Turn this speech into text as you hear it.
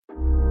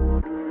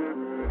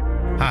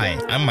Hi,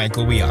 I'm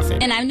Michael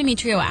Weoffin. And I'm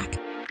Demetria Wack.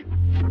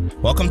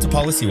 Welcome to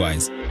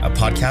PolicyWise, a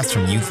podcast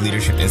from Youth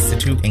Leadership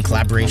Institute in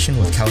collaboration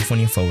with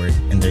California Forward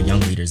and their Young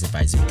Leaders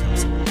Advisory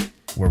Council,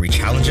 where we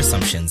challenge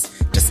assumptions,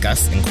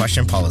 discuss and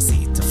question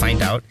policy to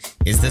find out,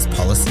 is this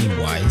policy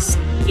wise?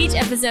 Each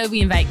episode,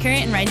 we invite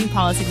current and rising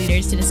policy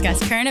leaders to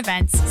discuss current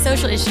events,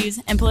 social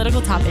issues, and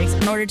political topics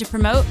in order to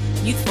promote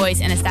youth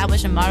voice and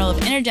establish a model of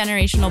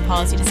intergenerational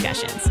policy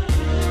discussions.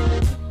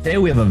 Today,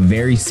 we have a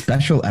very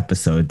special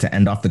episode to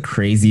end off the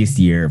craziest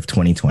year of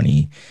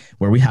 2020,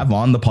 where we have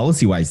on the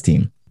PolicyWise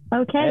team.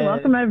 Okay, hey.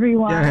 Welcome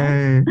everyone.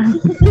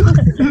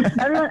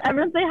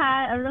 everyone say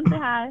hi. Everyone say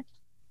hi.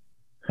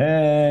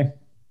 Hey.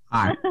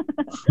 Hi.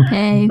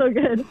 Hey. So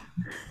good.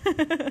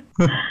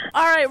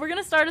 All right, we're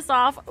going to start us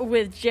off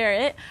with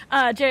Jarrett.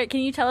 Jarrett,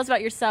 can you tell us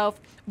about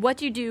yourself,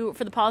 what you do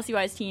for the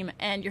PolicyWise team,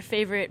 and your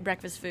favorite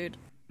breakfast food?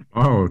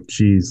 Oh,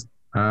 geez.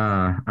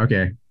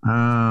 Okay.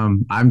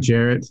 I'm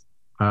Jarrett.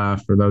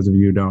 For those of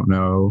you who don't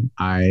know,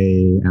 I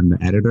am the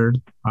editor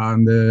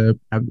on the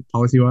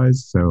PolicyWise,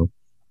 so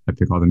I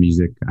pick all the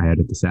music, I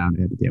edit the sound,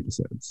 I edit the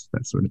episodes,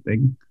 that sort of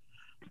thing.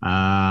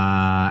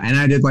 And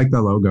I did like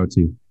the logo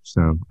too,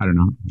 so I don't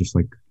know, just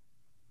like,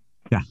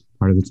 yeah,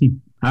 part of the team.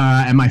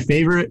 And my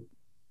favorite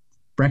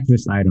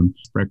breakfast item,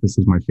 breakfast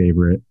is my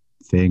favorite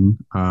thing.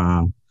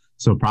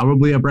 So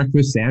probably a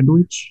breakfast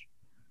sandwich,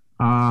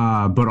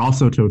 but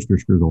also toaster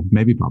strudel,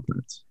 maybe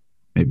Pop-Tarts.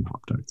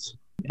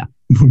 Yeah.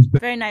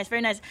 Very nice, very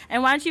nice.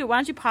 And why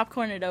don't you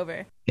popcorn it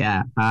over?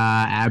 Yeah.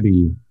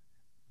 Abby,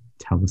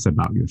 tell us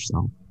about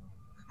yourself.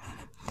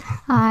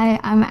 Hi,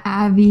 I'm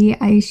Abby.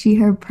 I use she,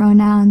 her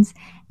pronouns,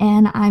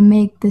 and I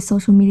make the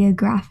social media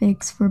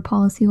graphics for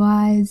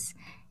PolicyWise.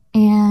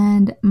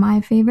 And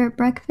my favorite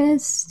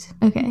breakfast?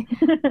 Okay.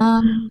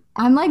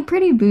 I'm like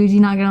pretty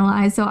bougie, not gonna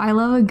lie. So I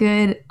love a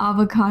good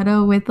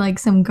avocado with like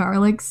some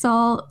garlic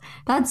salt.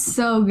 That's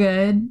so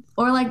good.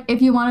 Or like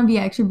if you want to be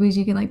extra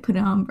bougie, you can like put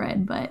it on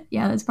bread. But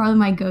yeah, that's probably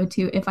my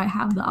go-to if I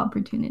have the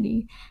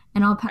opportunity.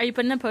 And Are you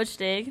putting a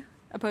poached egg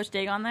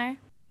on there?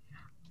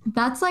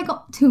 That's like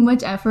too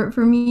much effort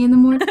for me in the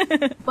morning.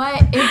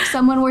 But if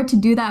someone were to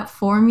do that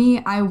for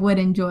me, I would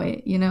enjoy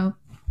it, you know?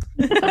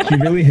 She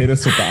really hit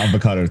us with the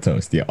avocado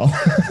toast, y'all.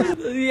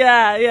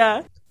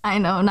 Yeah. I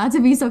know, not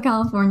to be so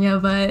California,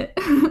 but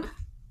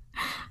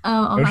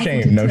no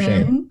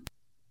shame.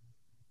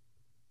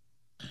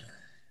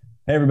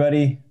 Hey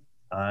everybody,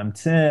 I'm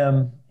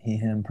Tim, he,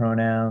 him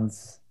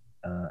pronouns,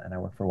 and I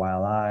work for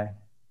YLI,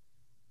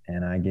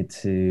 and I get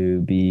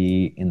to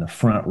be in the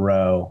front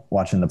row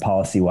watching the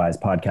PolicyWise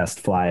podcast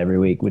fly every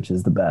week, which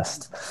is the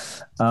best.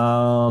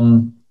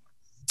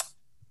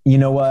 You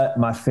know what?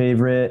 My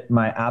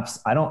apps,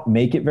 I don't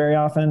make it very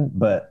often,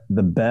 but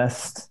the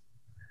best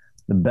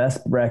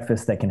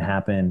breakfast that can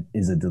happen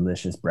is a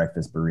delicious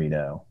breakfast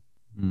burrito.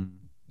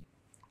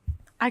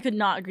 I could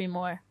not agree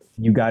more.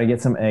 You got to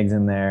get some eggs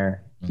in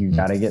there. You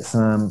got to get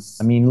some,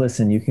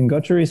 listen, you can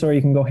go chorizo or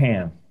you can go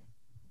ham,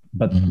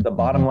 but the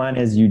bottom line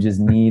is you just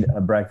need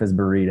a breakfast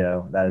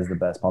burrito. That is the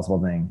best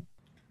possible thing.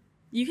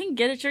 You can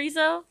get a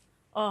chorizo?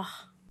 Oh.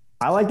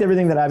 I liked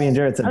everything that Abby and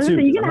Jarrett said too.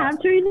 You can have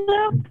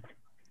chorizo?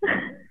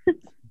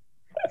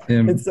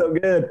 Tim, it's so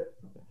good.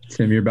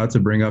 Tim, you're about to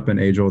bring up an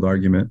age-old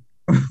argument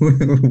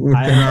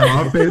within our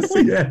office.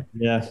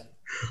 Yeah.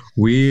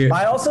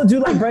 I also do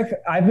like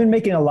breakfast. I've been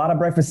making a lot of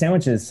breakfast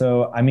sandwiches.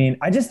 So,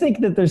 I just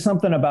think that there's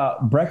something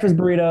about breakfast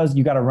burritos.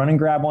 You got to run and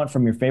grab one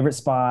from your favorite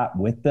spot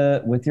with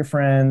your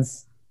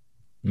friends.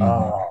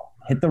 Oh,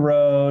 hit the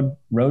road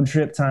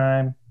trip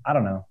time. I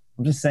don't know.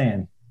 I'm just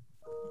saying.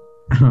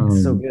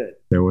 It's so good.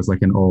 There was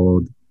like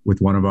with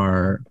one of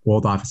our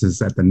old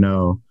offices at the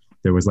No,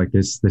 there was like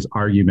this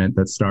argument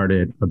that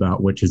started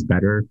about which is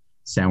better,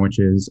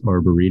 sandwiches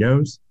or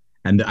burritos.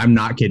 And I'm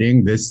not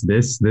kidding. This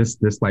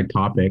like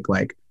topic,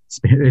 like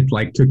it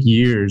like took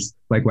years.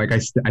 I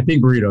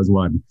think burritos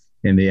won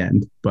in the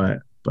end, but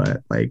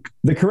like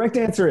the correct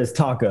answer is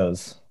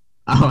tacos.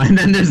 Oh, and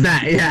then there's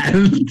that. Yeah.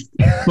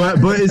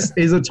 but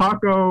is a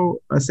taco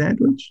a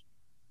sandwich?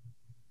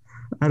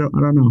 I don't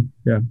know.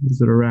 Yeah.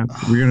 Is it a wrap?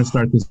 We're going to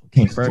start this.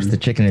 Came first, the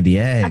chicken or the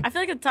egg? I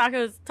feel like a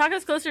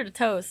taco's closer to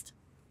toast.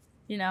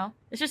 You know,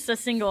 it's just a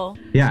single.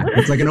 Yeah,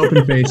 it's like an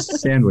open faced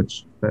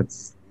sandwich.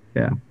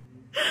 Yeah.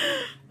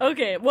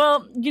 Okay,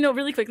 well,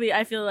 really quickly,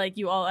 I feel like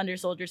you all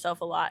undersold yourself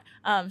a lot.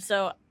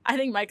 So I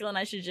think Michael and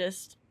I should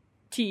just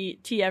tee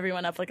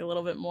everyone up like a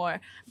little bit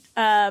more.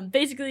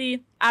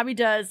 Basically, Abby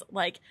does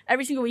like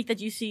every single week that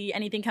you see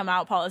anything come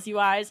out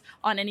policy-wise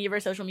on any of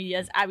her social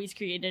medias, Abby's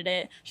created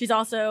it. She's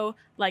also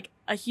like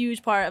a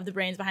huge part of the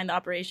brains behind the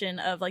operation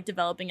of like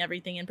developing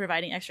everything and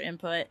providing extra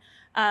input.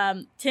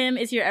 Tim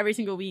is here every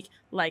single week,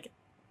 like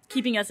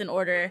keeping us in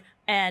order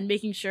and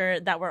making sure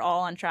that we're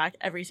all on track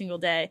every single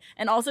day,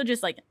 and also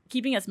just like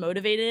keeping us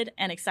motivated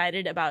and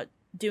excited about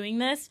doing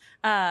this.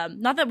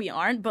 Not that we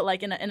aren't, but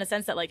like in a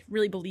sense that like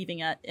really believing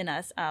in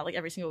us like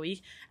every single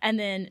week. And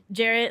then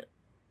Jarrett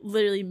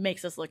literally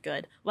makes us look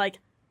good. Like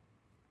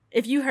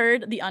if you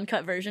heard the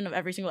uncut version of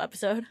every single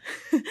episode,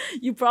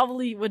 you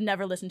probably would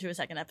never listen to a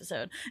second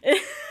episode.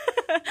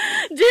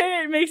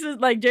 Jared makes it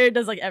like Jared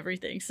does like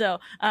everything. So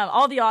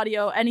all the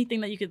audio,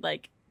 anything that you could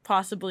like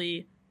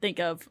possibly think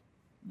of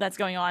that's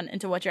going on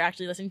into what you're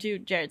actually listening to,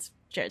 Jared's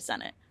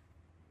done it.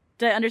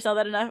 Did I undersell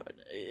that enough?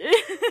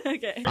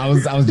 Okay. I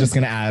was just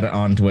gonna add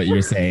on to what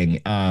you're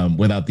saying.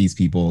 Without these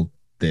people,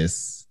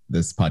 this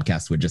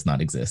podcast would just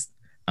not exist.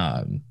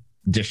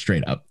 Just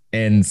straight up.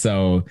 And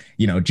so,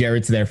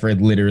 Jared's there for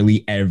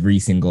literally every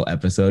single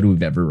episode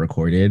we've ever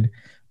recorded.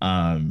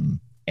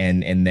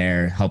 And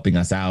they're helping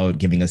us out,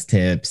 giving us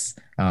tips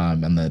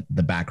on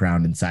the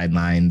background and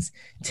sidelines.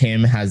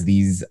 Tim has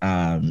these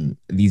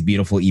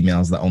beautiful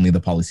emails that only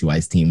the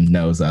PolicyWise team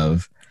knows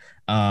of,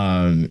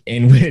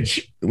 in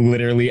which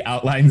literally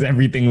outlines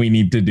everything we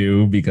need to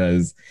do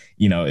because,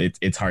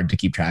 it's hard to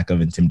keep track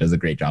of, and Tim does a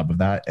great job of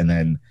that. And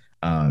then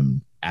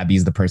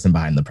Abby's the person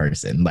behind the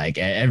person. Like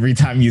every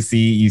time you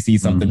see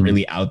something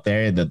really out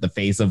there, the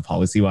face of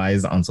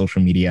PolicyWise on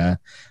social media.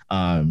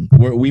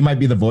 We might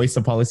be the voice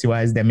of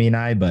PolicyWise, Demi and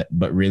I, but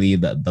really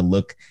the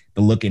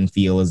look and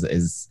feel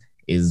is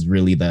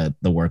really the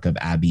work of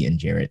Abby and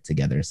Jarrett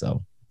together.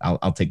 So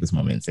I'll take this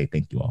moment and say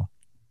thank you all.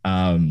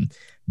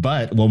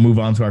 But we'll move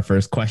on to our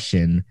first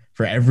question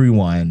for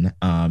everyone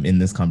in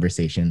this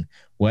conversation.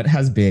 What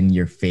has been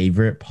your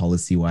favorite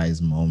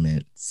PolicyWise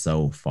moment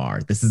so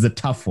far? This is a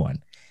tough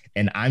one.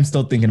 And I'm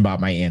still thinking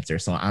about my answer,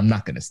 so I'm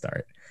not going to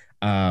start.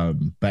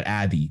 But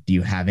Abby, do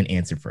you have an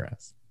answer for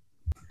us?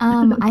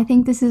 I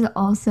think this is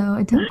also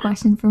a tough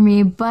question for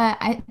me, but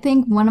I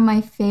think one of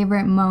my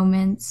favorite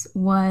moments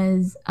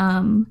was,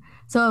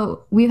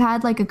 so we've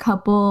had like a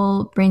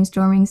couple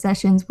brainstorming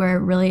sessions where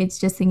really it's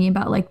just thinking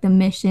about like the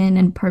mission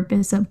and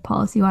purpose of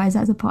PolicyWise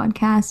as a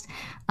podcast,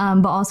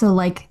 but also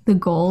like the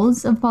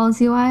goals of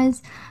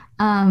PolicyWise.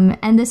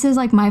 And this is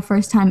like my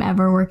first time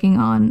ever working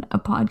on a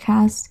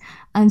podcast.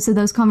 So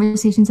those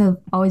conversations have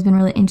always been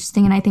really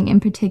interesting. And I think in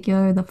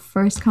particular, the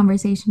first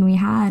conversation we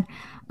had,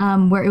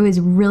 where it was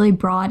really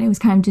broad, it was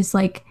kind of just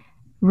like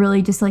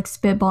really just like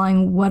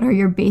spitballing what are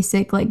your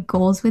basic like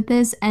goals with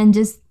this, and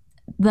just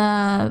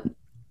the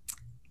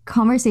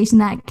conversation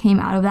that came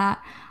out of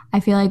that, I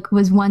feel like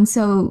was one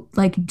so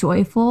like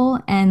joyful,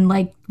 and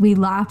like we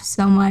laughed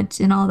so much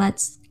and all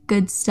that's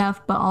good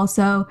stuff, but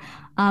also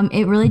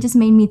it really just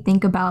made me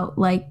think about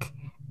like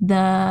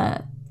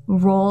the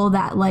role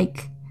that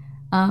like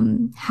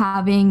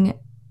having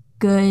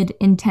good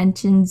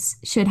intentions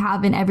should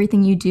have in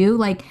everything you do,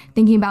 like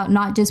thinking about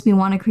not just we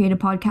want to create a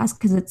podcast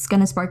because it's going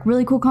to spark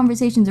really cool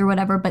conversations or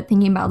whatever, but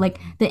thinking about like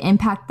the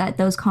impact that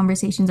those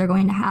conversations are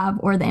going to have,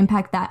 or the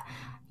impact that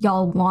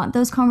y'all want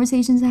those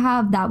conversations to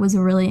have. That was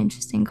a really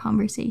interesting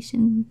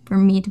conversation for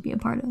me to be a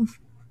part of.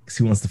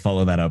 Who wants to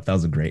follow that up? That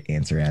was a great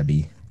answer,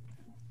 Abby.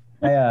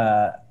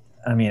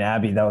 I mean,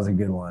 Abby, that was a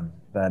good one.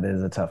 That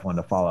is a tough one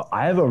to follow.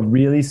 I have a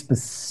really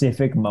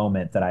specific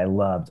moment that I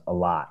loved a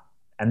lot.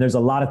 And there's a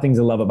lot of things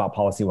I love about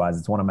PolicyWise.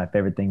 It's one of my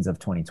favorite things of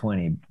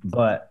 2020.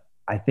 But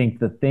I think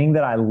the thing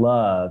that I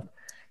love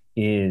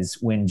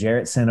is when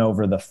Jarrett sent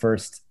over the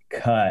first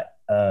cut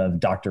of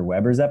Dr.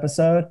 Weber's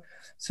episode.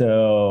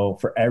 So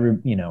for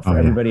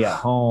everybody at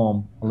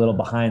home, a little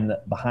behind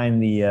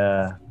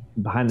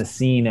the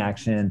scene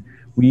action,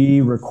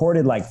 we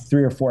recorded like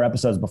 3 or 4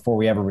 episodes before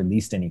we ever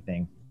released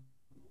anything.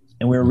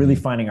 And we were really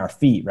finding our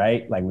feet,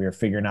 right? Like we were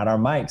figuring out our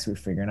mics, we were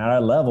figuring out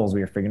our levels, we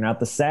were figuring out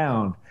the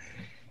sound.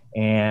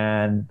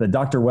 And the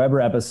Dr.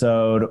 Weber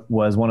episode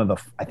was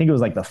I think it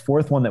was like the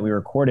 4th one that we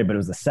recorded, but it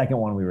was the 2nd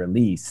one we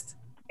released.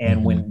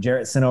 And when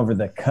Jarrett sent over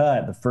the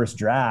cut, the first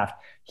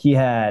draft, he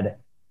had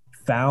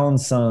found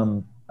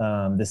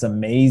this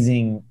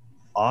amazing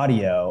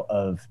audio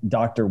of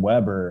Dr.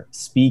 Weber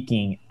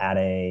speaking at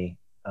a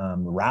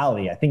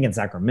rally, I think in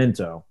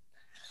Sacramento.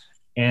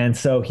 And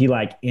so he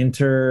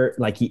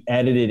he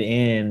edited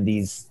in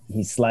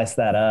he sliced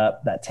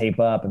that tape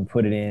up and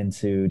put it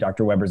into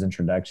Dr. Weber's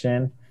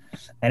introduction.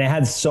 And it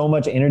had so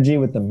much energy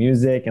with the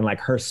music and like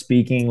her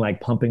speaking,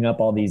 like pumping up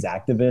all these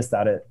activists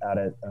out at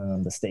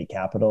the state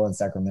capitol in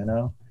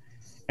Sacramento.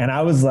 And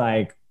I was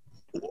like,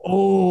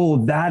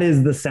 oh, that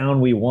is the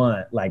sound we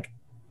want. Like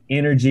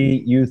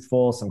energy,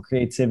 youthful, some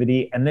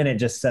creativity. And then it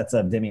just sets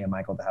up Demi and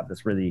Michael to have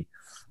this really,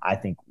 I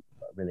think,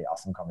 really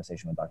awesome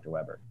conversation with Dr.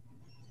 Weber.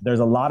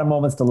 There's a lot of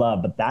moments to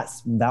love, but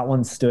that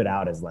one stood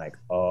out as like,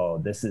 oh,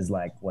 this is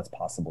like what's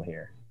possible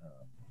here.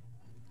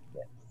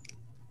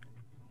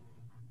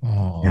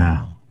 Oh,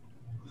 yeah,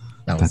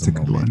 that's a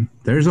good one.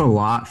 There's a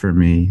lot for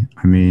me.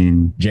 I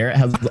mean, Jarrett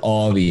has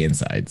all the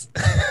insides.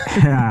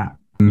 Yeah.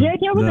 Yeah, I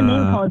came up with a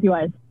name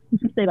PolicyWise. You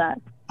should say that.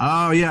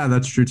 Oh yeah,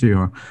 that's true too.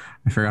 Huh?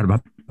 I forgot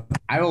about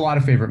that. I have a lot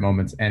of favorite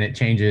moments, and it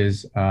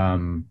changes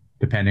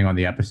depending on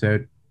the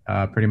episode.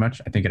 Pretty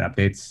much, I think it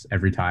updates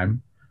every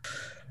time.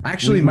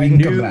 Actually, my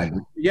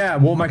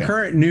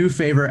current new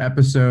favorite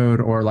episode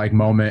or like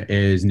moment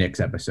is Nick's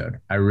episode.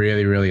 I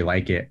really, really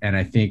like it. And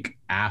I think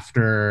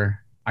after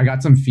I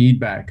got some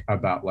feedback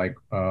about like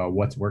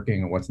what's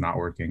working and what's not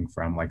working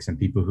from like some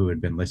people who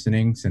had been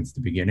listening since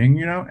the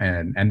beginning,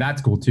 and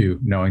that's cool too,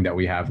 knowing that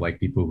we have like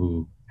people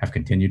who have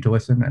continued to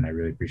listen, and I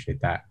really appreciate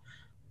that.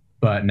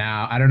 But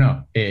now I don't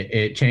know.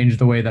 It changed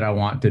the way that I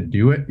want to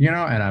do it,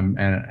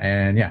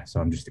 and yeah, so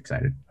I'm just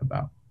excited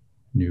about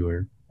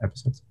newer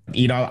episodes.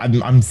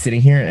 I'm sitting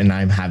here and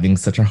I'm having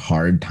such a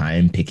hard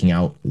time picking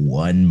out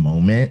one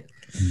moment.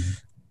 Mm-hmm.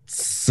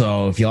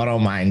 So if y'all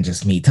don't mind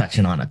just me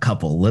touching on a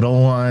couple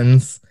little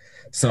ones.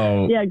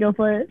 So yeah, go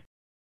for it.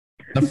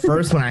 The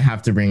first one I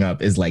have to bring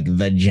up is like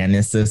the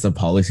genesis of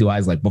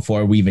PolicyWise. Like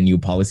before we even knew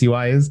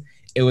PolicyWise,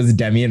 it was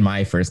Demi and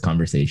my first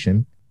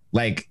conversation.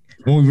 Like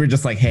when we were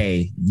just like,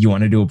 hey, you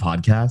want to do a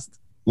podcast?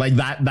 Like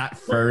that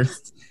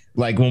first,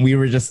 like when we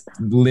were just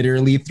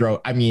literally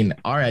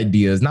our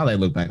ideas, now that I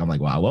look back, I'm like,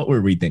 wow, what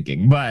were we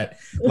thinking? But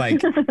like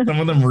some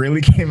of them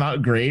really came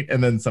out great.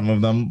 And then some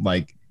of them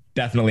like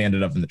definitely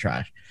ended up in the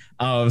trash.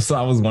 So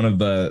that was one of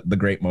the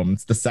great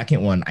moments. The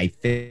second one, I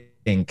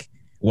think,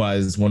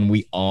 was when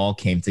we all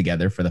came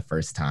together for the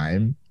first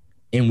time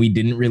and we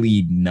didn't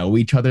really know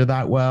each other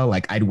that well.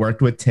 Like I'd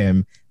worked with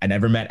Tim. I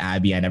never met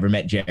Abby. I never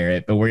met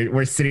Jarrett, but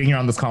we're sitting here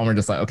on this call and we're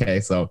just like, okay,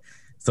 so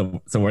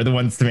we're the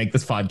ones to make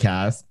this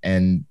podcast.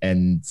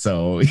 And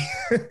so,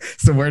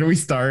 so where do we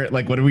start?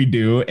 Like, what do we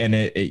do? And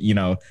it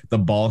the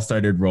ball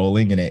started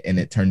rolling and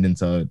it turned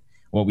into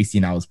what we see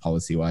now as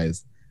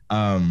PolicyWise.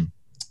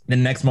 The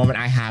next moment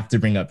I have to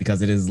bring up,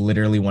 because it is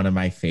literally one of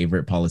my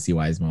favorite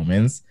PolicyWise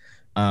moments,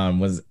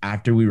 was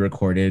after we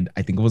recorded,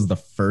 I think it was the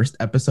first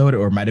episode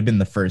or it might have been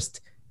the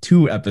first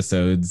 2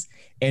 episodes,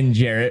 and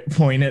Jarrett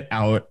pointed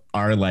out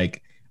our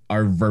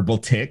verbal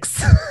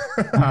tics.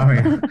 Oh,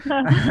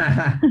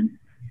 yeah.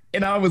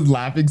 And I was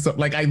laughing. So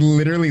like, I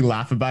literally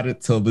laugh about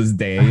it till this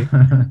day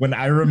when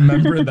I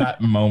remember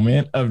that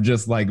moment of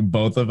just like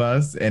both of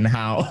us and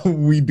how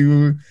we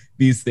do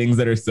these things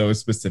that are so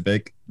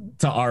specific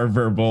to our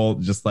verbal,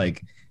 just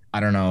like,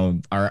 I don't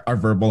know, our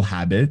verbal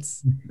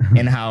habits,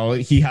 and how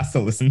he has to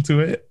listen to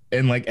it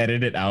and like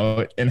edit it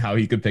out and how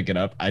he could pick it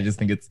up. I just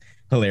think it's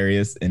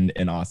hilarious and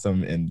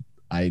awesome. And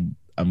I'm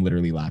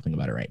literally laughing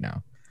about it right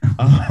now.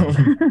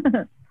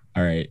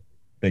 All right.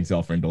 Thanks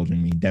y'all for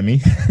indulging me.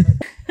 Demi?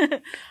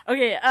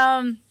 Okay.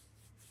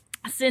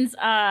 Since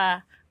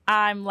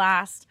I'm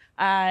last,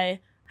 I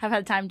have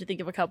had time to think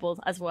of a couple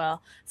as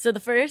well. So the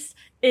first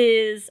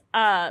is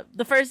I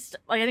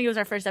think it was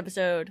our first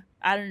episode.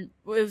 It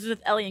was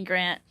with Ellie and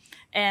Grant,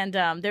 and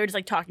they were just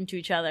like talking to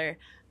each other,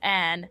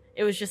 and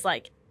it was just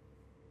like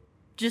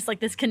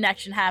this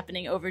connection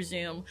happening over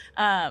Zoom,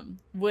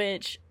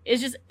 which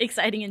is just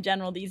exciting in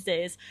general these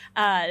days.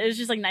 It was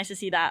just like nice to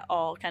see that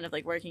all kind of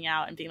like working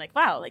out and being like,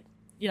 wow, like,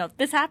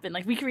 this happened.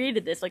 Like we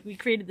created this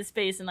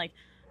space, and like,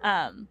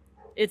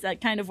 it's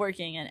like kind of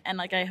working. And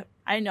like,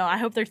 I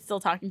hope they're still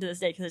talking to this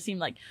day, because it seemed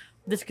like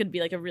this could be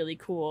like a really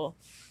cool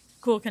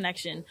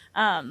connection.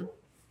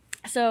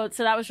 So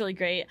that was really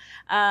great.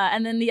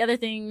 And then the other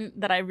thing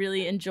that I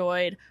really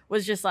enjoyed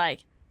was just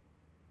like,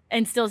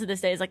 and still to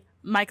this day, is like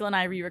Michael and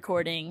I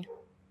re-recording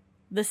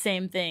the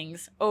same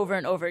things over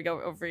and over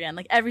again.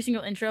 Like every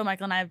single intro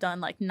Michael and I have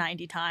done like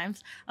 90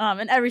 times.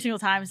 And every single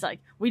time it's like,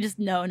 we just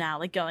know now,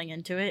 like going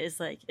into it is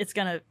like,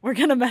 we're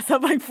gonna mess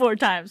up like 4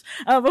 times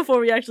before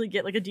we actually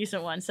get like a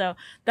decent one. So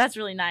that's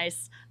really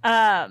nice.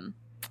 And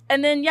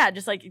then, yeah,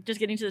 just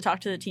getting to talk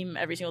to the team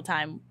every single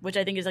time, which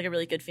I think is like a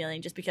really good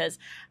feeling, just because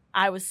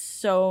I was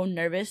so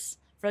nervous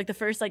for like the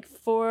first like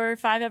 4 or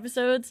 5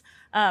 episodes.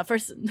 How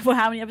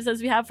many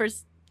episodes we have?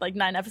 First like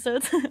 9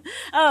 episodes.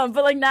 But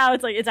like now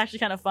it's actually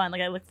kind of fun.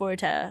 Like I look forward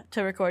to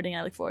recording.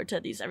 I look forward to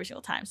these every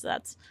single time. So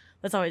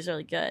that's always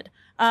really good.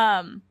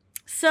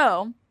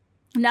 So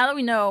now that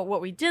we know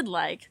what we did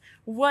like,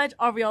 what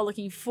are we all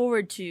looking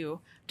forward to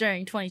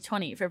during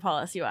 2020 for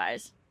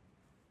PolicyWise?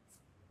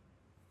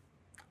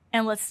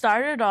 And let's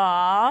start it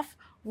off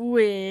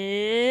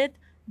with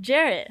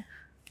Jarrett.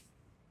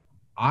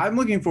 I'm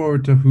looking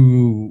forward to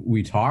who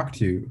we talk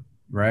to,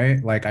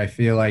 right? Like, I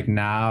feel like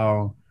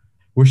now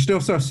we're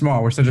still so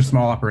small. We're such a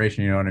small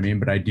operation, you know what I mean?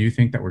 But I do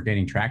think that we're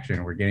getting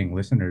traction. We're getting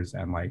listeners.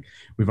 And like,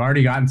 we've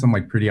already gotten some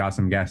like pretty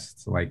awesome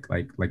guests, like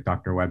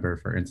Dr. Weber,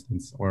 for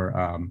instance,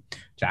 or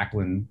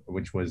Jacqueline,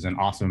 which was an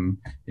awesome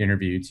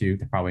interview too.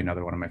 Probably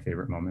another one of my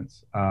favorite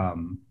moments.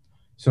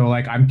 So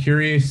like, I'm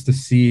curious to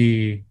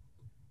see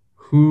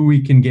who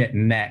we can get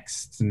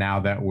next now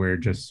that we're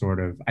just sort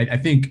of, I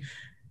think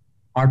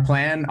our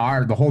plan,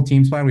 the whole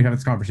team's plan, we have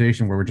this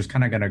conversation where we're just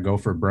kind of going to go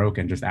for broke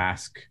and just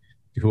ask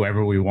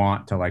whoever we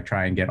want to like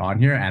try and get on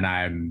here. And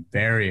I'm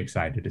very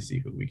excited to see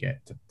who we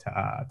get to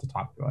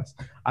talk to us.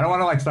 I don't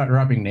want to like start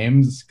dropping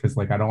names, because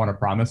like I don't want to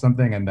promise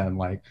something and then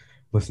like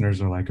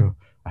listeners are like, oh,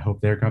 I hope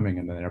they're coming,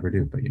 and then they never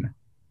do. But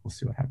we'll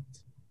see what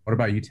happens. What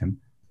about you, Tim?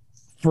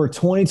 For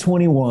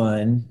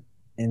 2021,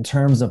 in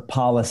terms of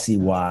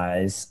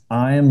PolicyWise,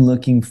 I am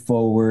looking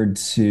forward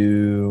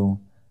to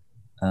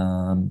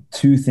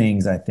 2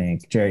 things, I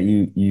think. Jarrett,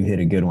 you hit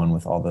a good one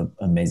with all the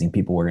amazing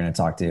people we're going to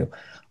talk to.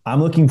 I'm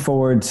looking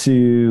forward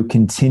to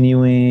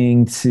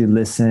continuing to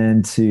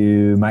listen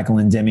to Michael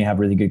and Demi have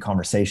really good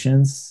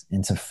conversations,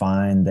 and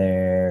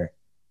to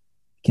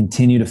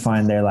continue to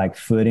find their like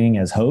footing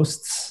as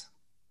hosts.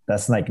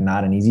 That's like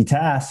not an easy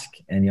task,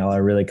 and y'all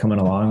are really coming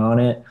along on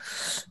it.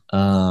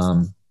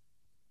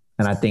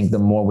 And I think the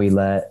more we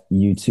let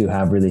you two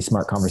have really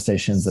smart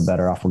conversations, the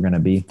better off we're going to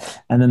be.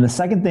 And then the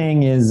second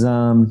thing is,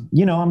 I'm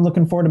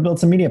looking forward to build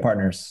some media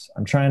partners.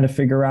 I'm trying to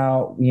figure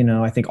out,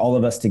 I think all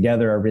of us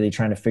together are really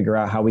trying to figure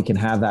out how we can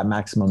have that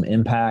maximum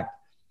impact.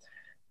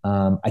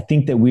 I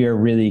think that we are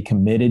really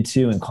committed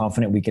to and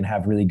confident we can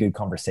have really good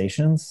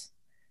conversations.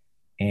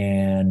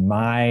 And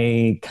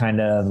my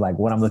kind of like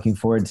what I'm looking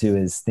forward to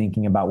is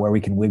thinking about where we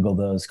can wiggle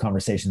those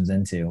conversations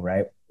into,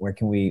 right? Where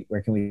can we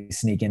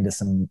sneak into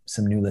some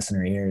new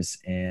listener ears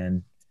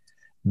and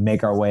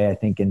make our way, I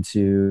think,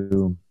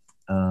 into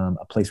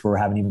a place where we're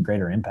having even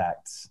greater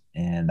impacts.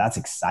 And that's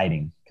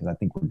exciting because I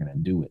think we're going to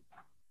do it.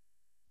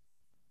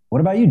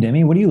 What about you,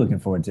 Demi? What are you looking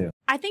forward to?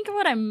 I think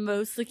what I'm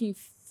most looking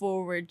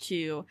forward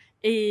to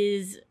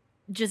is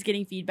just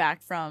getting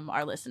feedback from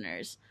our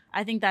listeners.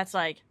 I think that's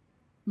like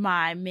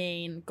my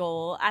main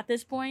goal at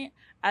this point,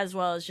 as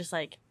well as just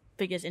like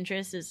biggest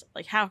interest is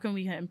like how can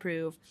we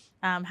improve,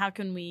 how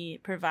can we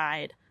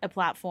provide a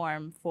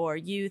platform for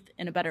youth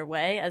in a better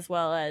way, as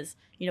well as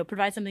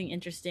provide something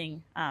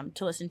interesting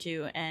to listen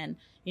to, and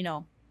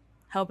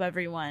help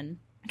everyone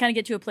kind of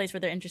get to a place where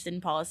they're interested in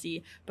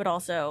policy, but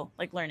also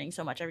like learning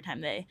so much every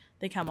time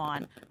they come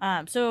on.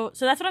 So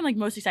that's what I'm like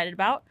most excited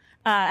about.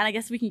 And I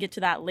guess we can get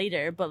to that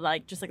later, but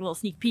like just like a little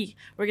sneak peek,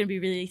 we're going to be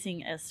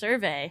releasing a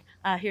survey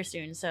here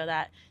soon so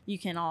that you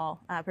can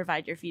all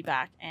provide your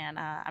feedback. And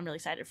I'm really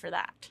excited for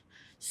that.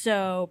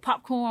 So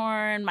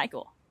Popcorn,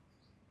 Michael.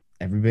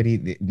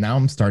 Everybody, now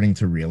I'm starting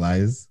to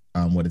realize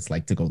what it's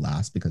like to go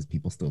last because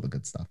people steal the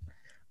good stuff.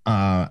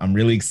 I'm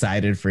really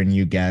excited for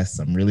new guests.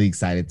 I'm really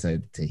excited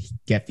to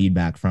get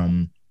feedback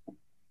from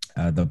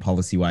the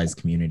PolicyWise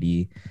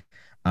community.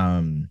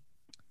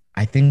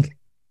 I think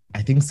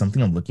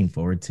something I'm looking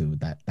forward to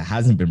that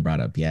hasn't been brought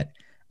up yet.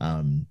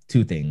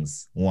 Two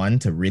things. One,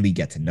 to really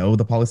get to know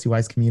the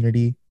PolicyWise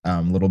community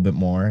a little bit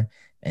more.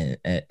 And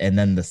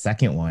then the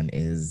second one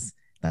is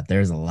that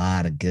there's a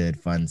lot of good,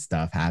 fun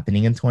stuff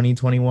happening in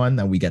 2021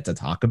 that we get to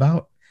talk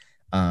about.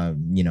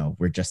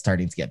 We're just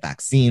starting to get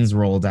vaccines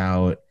rolled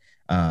out.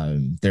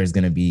 There's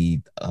going to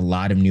be a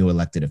lot of new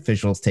elected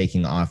officials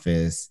taking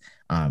office,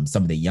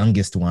 some of the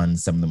youngest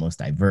ones, some of the most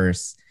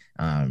diverse.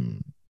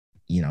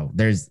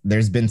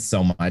 There's been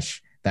so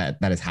much that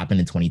has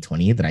happened in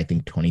 2020 that I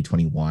think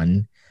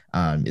 2021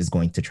 is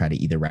going to try to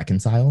either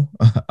reconcile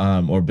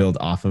or build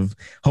off of,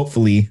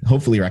 hopefully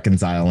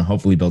reconcile and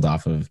hopefully build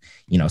off of,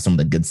 some of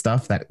the good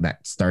stuff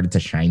that started to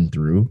shine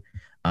through.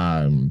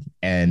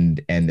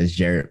 And as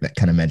Jarrett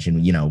kind of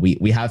mentioned,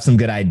 we have some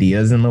good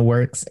ideas in the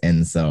works.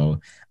 And so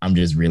I'm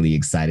just really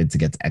excited to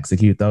get to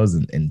execute those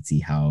and see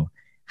how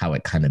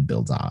it kind of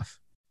builds off.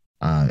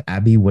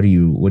 Abby, what are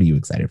you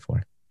excited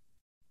for?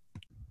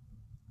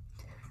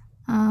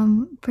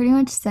 Pretty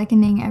much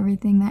seconding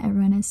everything that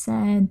everyone has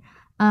said.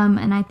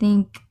 And I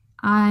think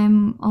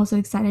I'm also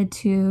excited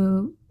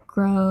to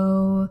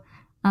grow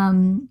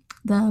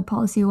the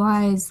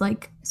PolicyWise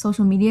like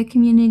social media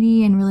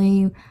community and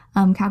really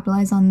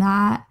capitalize on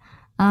that.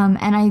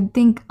 And I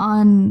think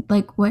on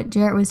like what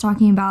Jarrett was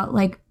talking about,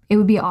 like it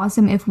would be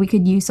awesome if we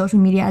could use social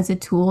media as a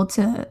tool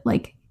to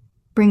like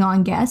bring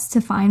on guests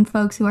to find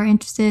folks who are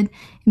interested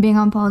in being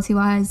on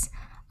PolicyWise.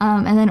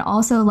 And then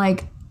also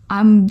like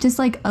I'm just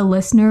like a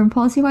listener of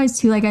PolicyWise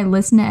too. Like I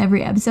listen to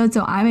every episode,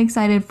 so I'm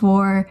excited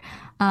for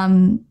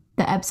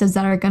the episodes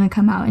that are going to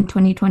come out in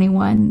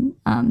 2021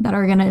 that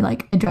are going to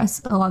like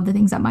address a lot of the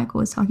things that Michael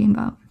was talking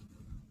about.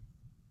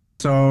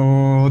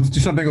 So let's do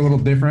something a little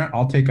different.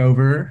 I'll take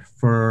over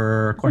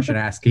for question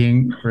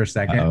asking for a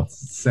second. Uh-oh.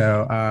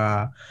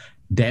 So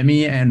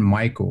Demi and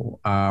Michael,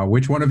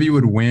 which one of you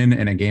would win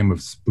in a game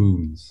of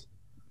spoons?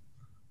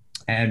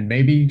 And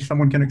maybe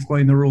someone can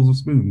explain the rules of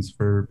spoons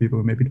for people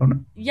who maybe don't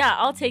know. Yeah,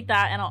 I'll take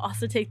that, and I'll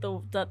also take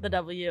the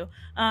W.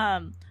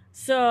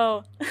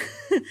 So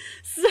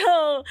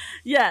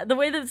yeah, the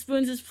way that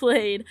spoons is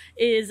played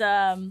is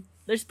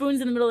there's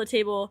spoons in the middle of the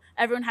table.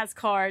 Everyone has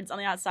cards on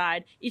the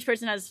outside. Each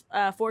person has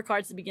 4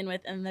 cards to begin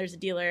with, and then there's a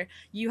dealer.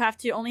 You have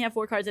to only have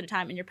 4 cards at a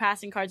time, and you're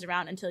passing cards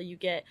around until you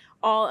get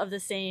all of the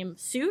same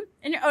suit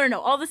in your,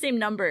 all the same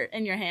number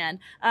in your hand,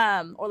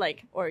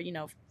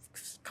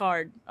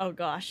 card. Oh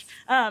gosh.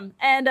 And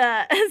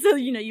so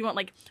you want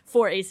like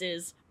 4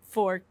 aces,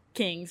 4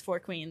 kings, 4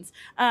 queens.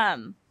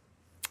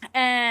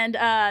 And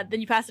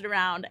then you pass it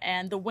around,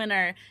 and the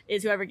winner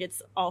is whoever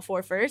gets all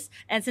 4 first.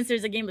 And since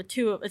there's a game with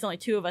it's only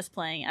 2 of us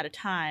playing at a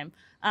time,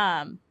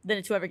 then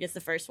it's whoever gets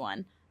the first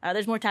one.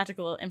 There's more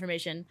tactical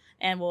information,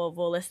 and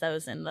we'll list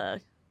those in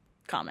the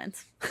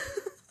comments.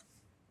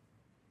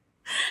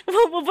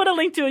 we'll put a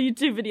link to a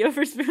YouTube video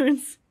for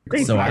spoons.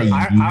 So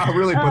I'll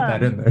really put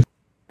that in there.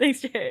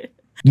 Thanks, Jared.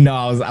 No,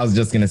 I was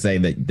just gonna say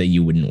that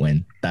you wouldn't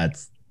win.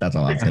 That's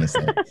all I was gonna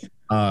say.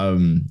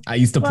 I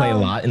used to play a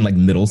lot in like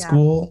middle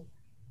school.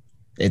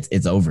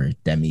 It's over,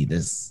 Demi.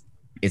 This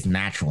is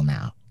natural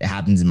now. It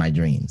happens in my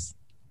dreams.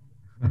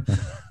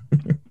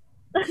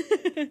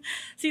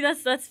 See,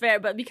 that's fair,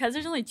 but because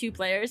there's only 2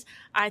 players,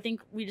 I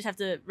think we just have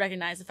to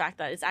recognize the fact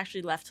that it's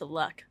actually left to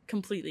luck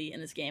completely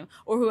in this game,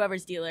 or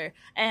whoever's dealer.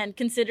 And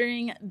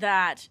considering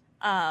that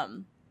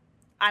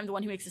I'm the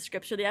one who makes the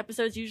scripts for the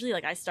episodes usually.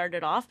 Like I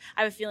started off,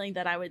 I have a feeling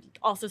that I would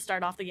also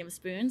start off the Game of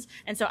Spoons,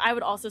 and so I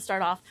would also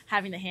start off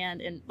having the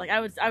hand, and like I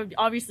would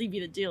obviously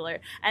be the dealer,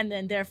 and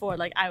then therefore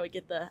like I would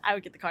get the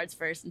cards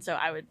first, and so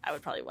I would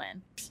probably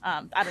win.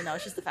 I don't know,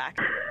 it's just a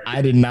fact.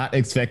 I did not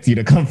expect you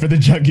to come for the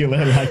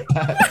jugular like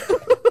that.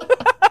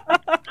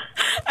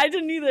 I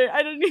didn't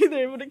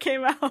either when it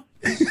came out.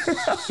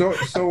 So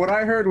what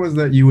I heard was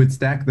that you would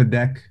stack the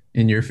deck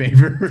in your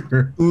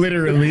favor.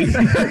 Literally.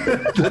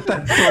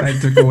 That's what I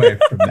took away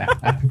from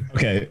that.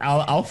 Okay,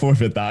 I'll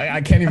forfeit that.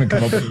 I can't even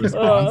come up with a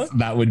response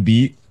that would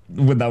beat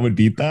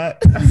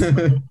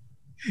that.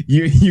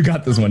 You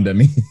got this one,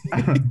 Demi.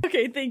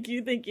 Okay, thank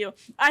you.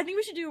 I think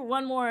we should do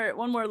one more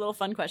little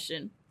fun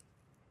question.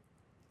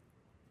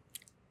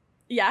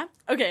 Yeah?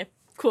 Okay,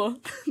 cool.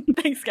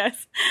 Thanks,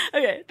 guys.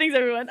 Okay, thanks,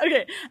 everyone.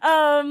 Okay,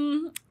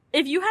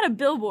 if you had a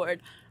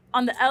billboard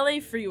on the LA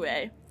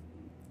freeway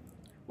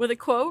with a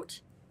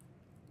quote,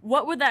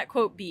 what would that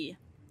quote be?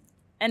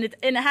 And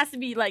it has to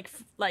be like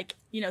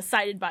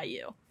cited by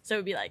you. So it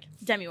would be like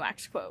Demi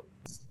Wax quote.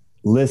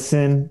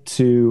 Listen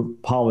to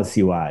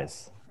Policy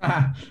Wise.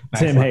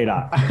 Tim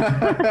Haydock.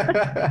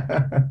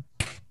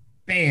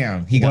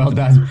 Bam. He got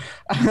done.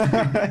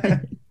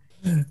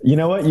 You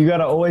know what? You got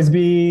to always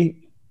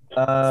be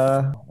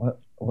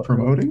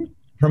promoting.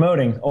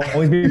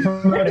 Always be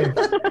promoting.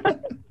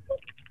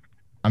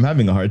 I'm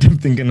having a hard time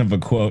thinking of a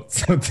quote.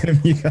 So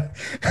Tim,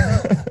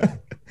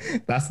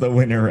 that's the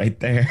winner right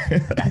there.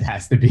 That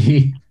has to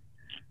be.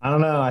 I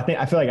don't know.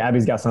 I feel like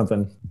Abby's got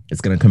something. It's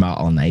gonna come out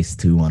all nice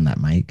too on that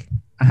mic.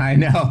 I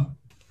know.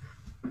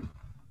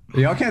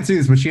 Y'all can't see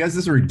this, but she has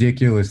this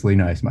ridiculously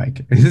nice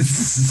mic. It's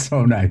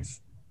so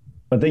nice.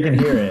 But they can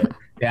hear it.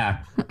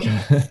 Yeah.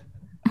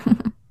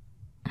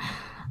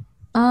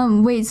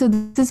 Wait, so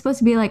this is supposed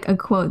to be like a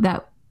quote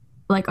that,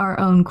 like our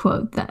own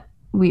quote that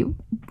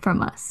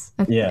from us.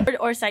 Okay. Yeah.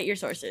 Or cite your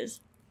sources.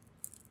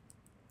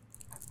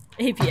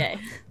 APA.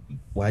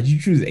 Why'd you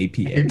choose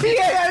APA? APA,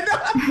 I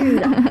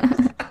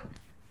know.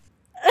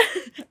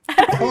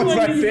 That was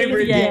my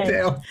favorite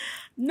detail.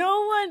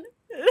 No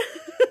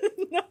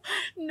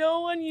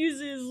one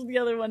uses the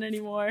other one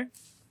anymore.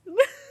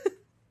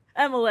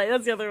 MLA,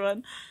 that's the other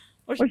one.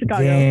 Or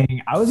Chicago.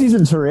 Dang, I was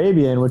using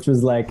Turabian, which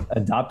was like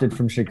adopted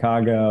from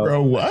Chicago.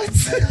 Bro, what?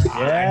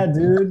 Yeah,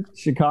 dude.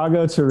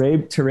 Chicago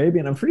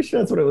Turabian. I'm pretty sure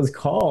that's what it was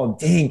called.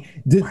 Dang.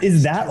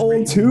 Is that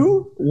old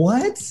too?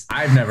 What?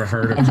 I've never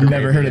heard of it. I've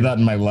never heard of that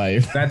in my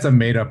life. That's a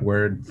made up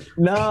word.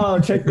 No,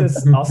 check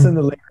this. I'll send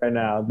the link right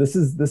now. This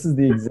is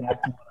the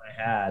exact one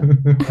I had.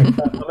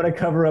 I'm gonna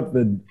cover up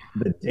the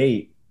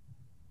date.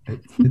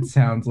 It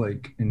sounds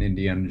like an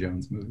Indiana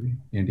Jones movie.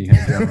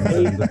 Indiana Jones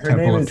and the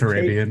Temple of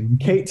Turabian.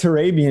 Kate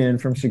Turabian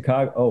from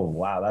Chicago. Oh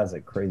wow, that's a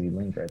crazy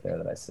link right there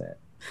that I sent.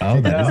 Oh,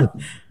 that's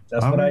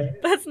what I.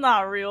 That's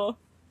not real.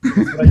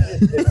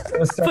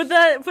 That's Put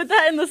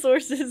that in the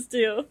sources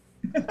too.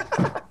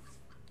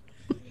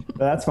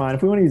 That's fine.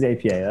 If we want to use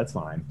APA, that's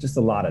fine. Just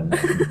a lot of.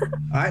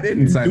 I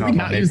didn't sign Do off we on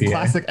not APA. use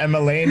classic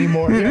MLA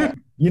anymore? Yeah.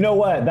 You know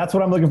what? That's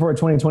what I'm looking for in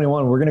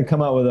 2021. We're gonna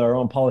come out with our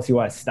own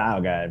policy-wise style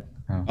guide.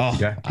 Oh,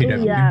 yeah.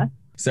 Yeah.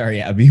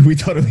 Sorry, Abby. We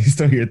totally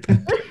stole your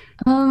thing.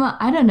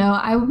 I don't know.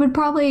 I would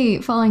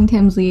probably, following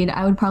Tim's lead,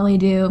 I would probably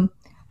do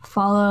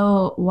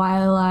follow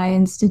YLI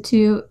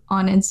Institute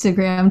on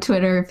Instagram,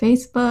 Twitter,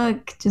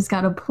 Facebook. Just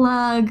got to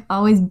plug.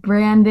 Always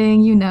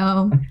branding, you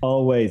know.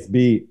 Always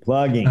be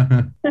plugging.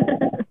 All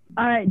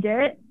right,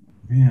 Jarrett.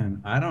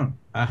 Man, I don't.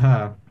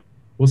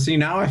 Well, see,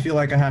 now I feel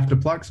like I have to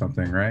plug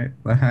something, right?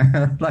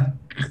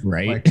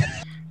 Right.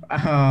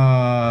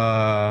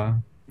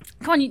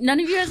 Come on, none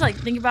of you guys like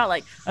think about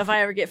like if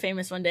I ever get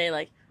famous one day,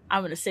 like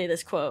I'm gonna say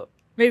this quote.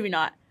 Maybe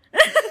not.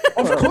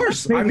 Of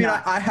course. I mean,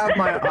 I have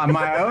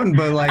my own,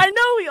 but like I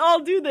know we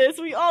all do this.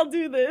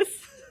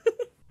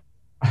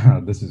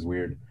 this is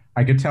weird.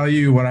 I could tell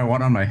you what I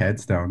want on my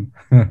headstone.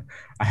 I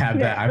have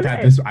that. I've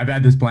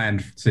had this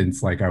planned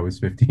since like I was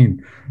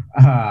 15.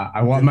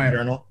 I want my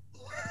journal.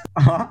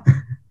 Journal?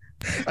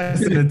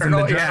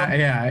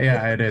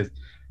 Yeah, it is.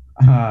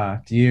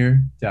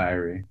 Dear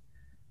diary.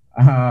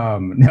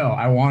 No,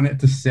 I want it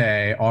to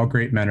say all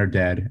great men are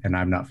dead and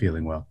I'm not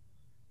feeling well.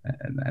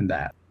 And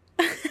that.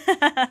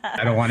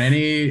 I don't want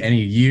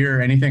any year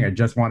or anything. I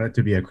just want it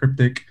to be a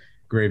cryptic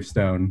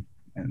gravestone.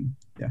 And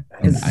yeah.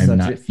 And I'm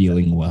not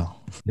feeling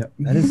well. Yep.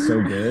 That is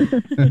so good.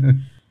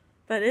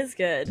 That is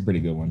good. It's a pretty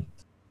good one.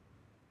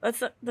 That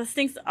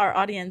thinks our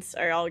audience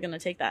are all gonna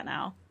take that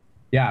now.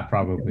 Yeah,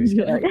 probably.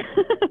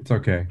 It's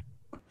okay.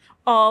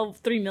 All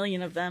 3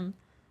 million of them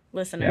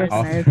listeners.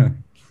 Yeah,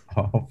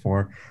 all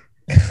 4.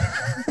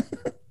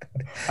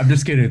 I'm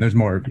just kidding. There's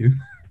more of you.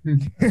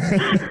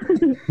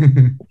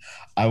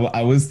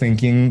 I was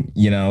thinking,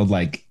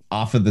 like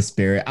off of the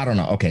spirit. I don't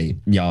know. Okay,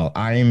 y'all,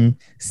 I'm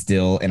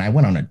still, and I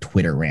went on a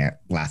Twitter rant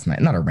last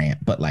night. Not a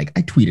rant, but like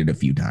I tweeted a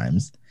few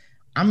times.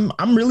 I'm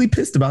really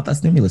pissed about that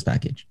stimulus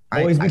package.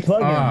 Always be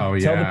plugging. Oh,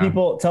 tell yeah.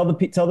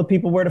 the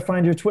people where to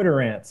find your Twitter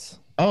rants.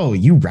 Oh,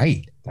 you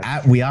right.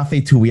 At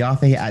Wiafe2,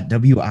 Wiafe at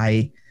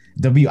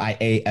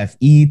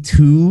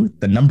WIAFE2,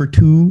 the number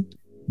 2,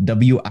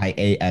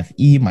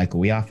 WIAFE, Michael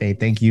Wiafe.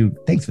 Thank you.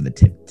 Thanks for the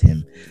tip,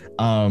 Tim.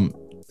 Tim.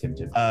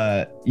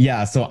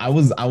 Yeah, so I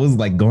was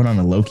like going on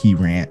a low-key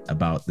rant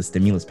about the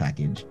stimulus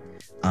package.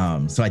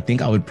 So I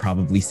think I would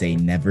probably say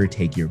never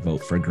take your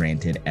vote for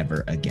granted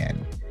ever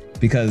again.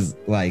 Because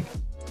like,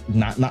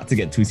 not to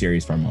get too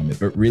serious for a moment,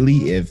 but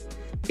really if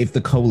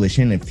the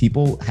coalition, if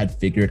people had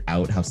figured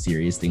out how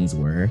serious things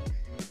were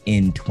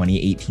in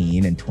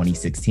 2018 and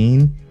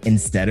 2016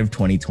 instead of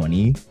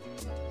 2020,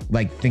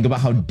 like think about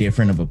how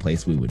different of a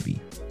place we would be.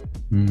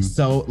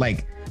 So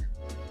like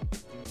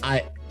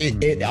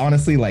it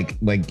honestly like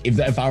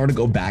if I were to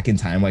go back in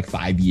time like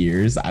 5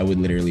 years, I would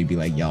literally be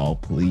like, y'all,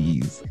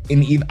 please.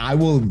 And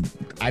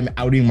I'm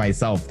outing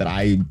myself that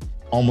I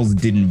almost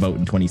didn't vote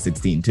in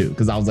 2016 too,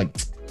 because I was like,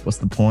 what's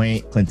the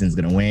point? Clinton's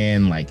gonna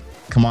win. Like,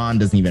 come on,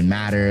 doesn't even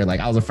matter. Like,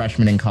 I was a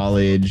freshman in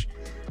college.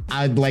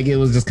 It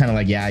was just kind of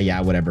like,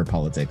 yeah, whatever,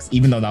 politics.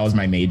 Even though that was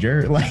my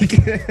major, like,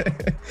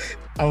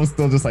 I was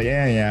still just like,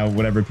 yeah,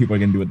 whatever. People are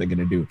gonna do what they're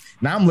gonna do.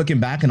 Now I'm looking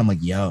back and I'm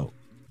like, yo,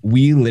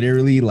 we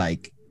literally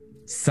like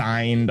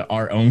signed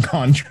our own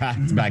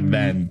contract back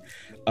then.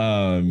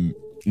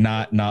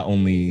 Not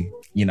only,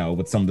 you know,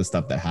 with some of the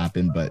stuff that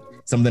happened, but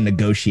some of the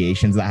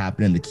negotiations that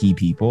happened and the key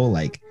people,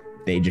 like,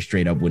 they just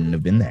straight up wouldn't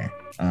have been there.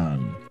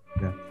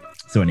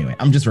 So anyway,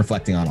 I'm just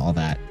reflecting on all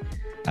that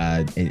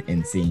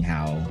and seeing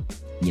how,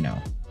 you know,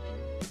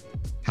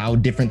 how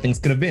different things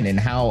could have been, and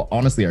how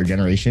honestly our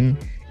generation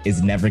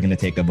is never going to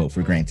take a vote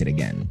for granted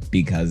again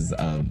because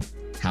of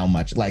how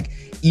much, like,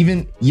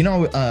 even, you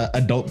know,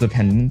 adult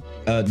dependents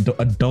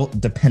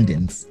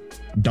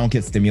don't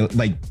get stimulus,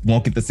 like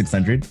won't get the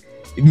 600,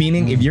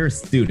 meaning if you're a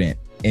student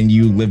and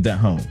you lived at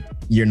home,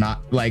 you're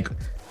not like,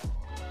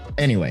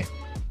 anyway,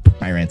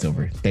 my rant's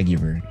over. Thank you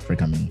for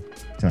coming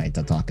tonight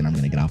to talk, and I'm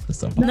gonna get off the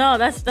soapbox. No,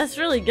 that's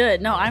really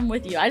good. No, I'm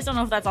with you. I just don't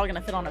know if that's all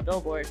gonna fit on a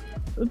billboard.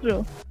 That's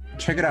real.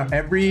 Check it out.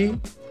 Every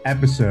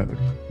episode,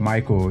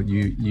 Michael,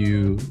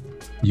 you've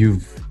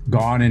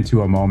gone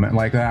into a moment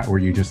like that where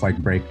you just like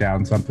break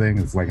down something.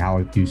 It's like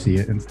how you see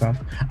it and stuff.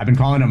 I've been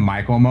calling them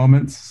Michael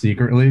moments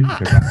secretly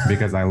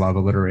because I love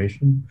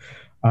alliteration.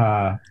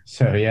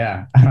 So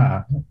yeah,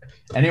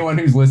 anyone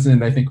who's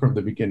listened, I think from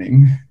the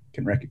beginning,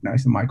 can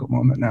recognize the Michael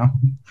moment now.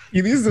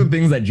 These are the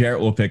things that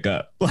Jarrett will pick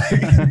up.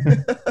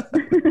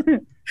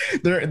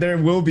 There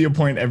will be a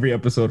point every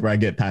episode where I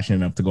get passionate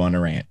enough to go on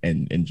a rant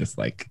and just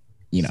like,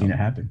 you know. Seen it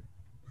happen.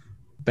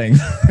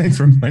 Thanks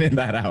for pointing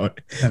that out.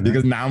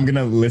 Because now I'm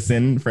gonna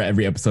listen for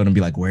every episode and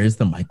be like, where's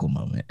the Michael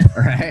moment?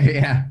 Right?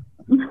 Yeah.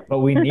 But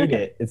we need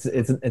it.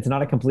 It's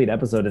not a complete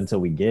episode until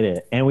we get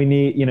it, and we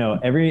need, you know,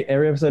 every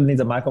episode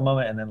needs a Michael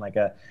moment and then like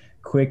a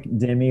quick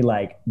Demi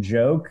like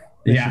joke.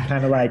 Yeah,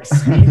 kind of like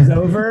speeds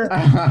over.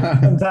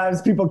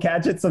 Sometimes people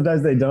catch it,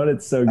 sometimes they don't.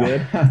 It's so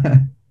good.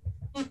 That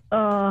is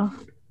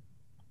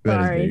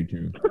sorry. very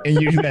true.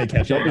 And usually I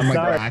catch it. I'm like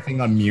laughing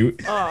on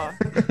mute. Oh,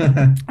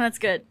 that's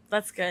good.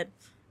 That's good.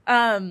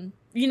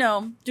 You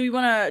know, do we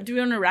want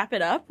to wrap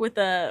it up with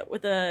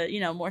a you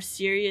know, more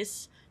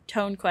serious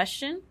tone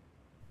question?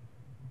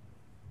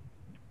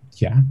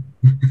 Yeah.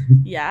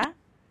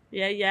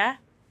 Yeah.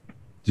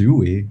 Do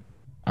we?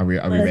 Are we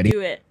Let's ready?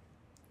 do it.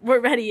 We're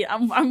ready.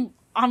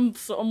 I'm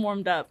so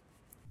warmed up.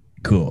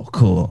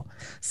 Cool.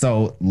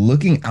 So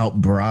looking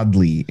out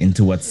broadly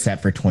into what's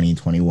set for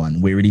 2021,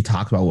 we already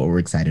talked about what we're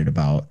excited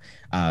about.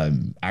 I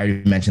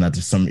already mentioned that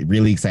there's some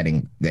really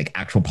exciting, like,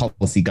 actual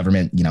policy,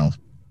 government, you know,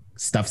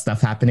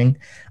 stuff happening.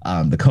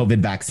 The COVID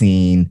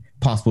vaccine,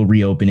 possible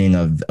reopening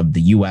of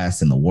the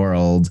US and the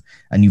world,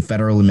 a new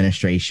federal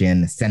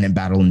administration, Senate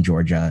battle in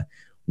Georgia.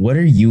 What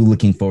are you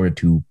looking forward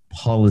to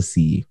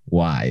policy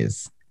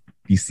wise?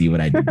 You see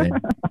what I did there?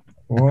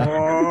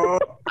 Oh,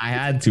 I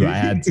had to.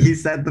 He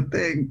said the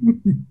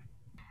thing.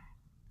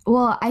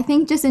 Well, I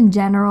think just in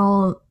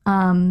general,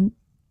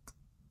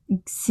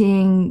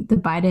 seeing the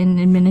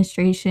Biden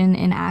administration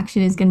in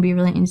action is going to be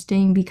really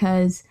interesting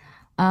because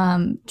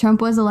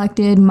Trump was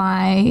elected when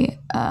I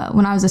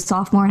was a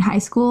sophomore in high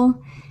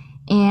school.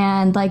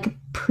 And like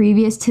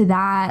previous to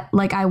that,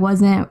 like I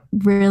wasn't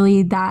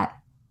really that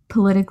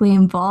politically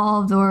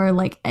involved or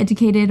like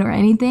educated or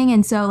anything.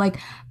 And so like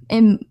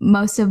in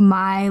most of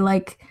my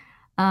like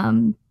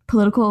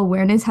political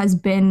awareness has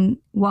been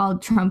while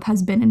Trump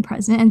has been in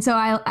president. And so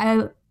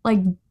I like,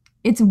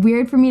 it's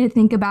weird for me to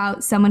think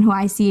about someone who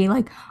I see,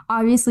 like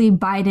obviously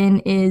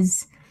Biden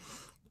is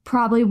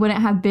probably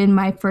wouldn't have been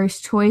my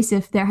first choice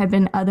if there had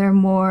been other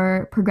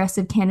more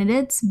progressive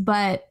candidates,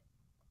 but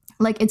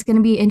like it's going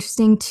to be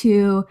interesting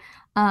to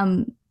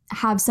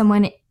have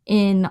someone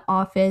in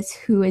office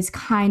who is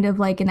kind of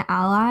like an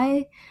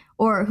ally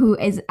or who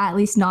is at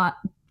least not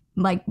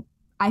like,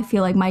 I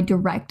feel like my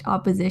direct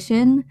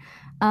opposition.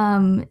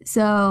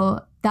 So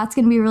that's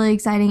going to be really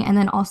exciting. And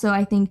then also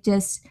I think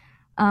just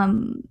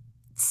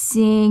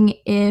seeing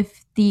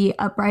if the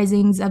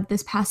uprisings of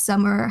this past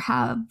summer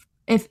have,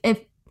 if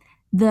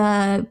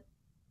the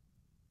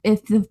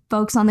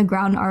folks on the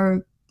ground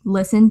are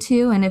listened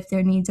to and if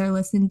their needs are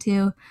listened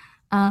to,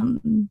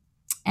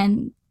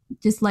 and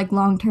just like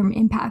long-term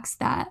impacts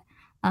that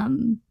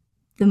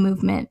the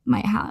movement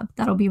might have.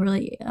 That'll be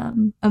really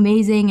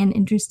amazing and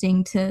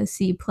interesting to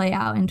see play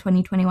out in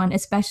 2021,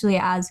 especially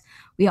as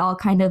we all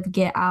kind of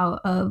get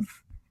out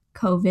of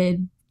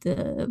COVID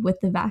with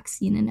the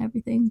vaccine and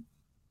everything.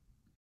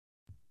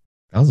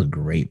 That was a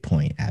great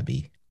point,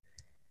 Abby.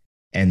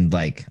 And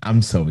like,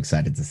 I'm so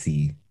excited to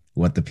see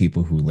what the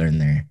people who learn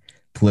their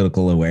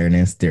political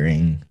awareness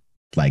during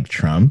like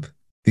Trump,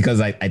 because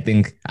I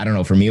think, I don't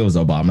know, for me, it was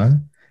Obama.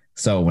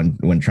 So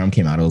when Trump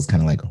came out, it was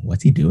kind of like,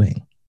 what's he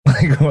doing?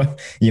 Like,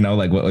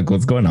 what,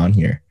 what's going on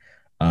here?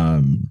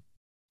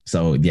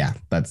 So yeah,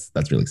 that's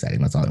really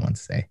exciting. That's all I want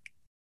to say.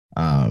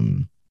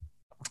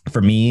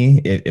 For me,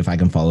 if I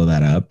can follow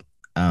that up,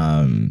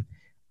 I'm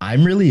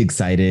really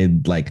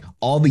excited. Like,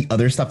 all the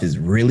other stuff is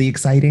really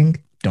exciting.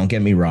 Don't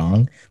get me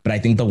wrong. But I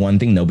think the one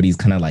thing nobody's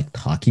kind of like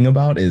talking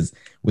about is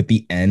with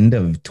the end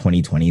of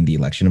 2020, the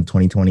election of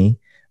 2020,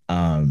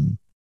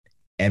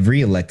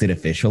 every elected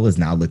official is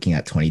now looking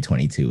at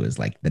 2022 as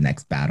like the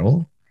next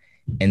battle.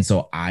 And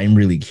so I'm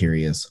really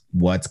curious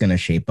what's going to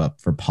shape up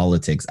for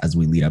politics as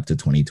we lead up to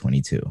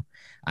 2022.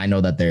 I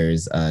know that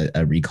there's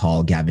a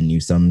recall Gavin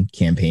Newsom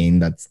campaign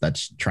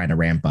that's trying to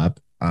ramp up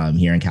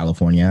here in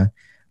California.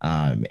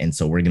 And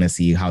so we're going to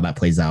see how that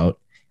plays out.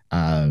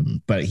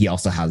 But he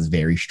also has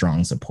very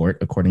strong support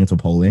according to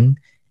polling.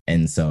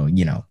 And so,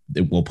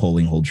 will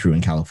polling hold true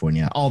in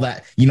California? All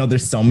that,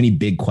 there's so many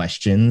big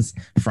questions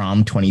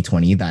from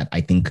 2020 that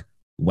I think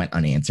went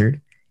unanswered.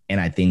 And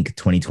I think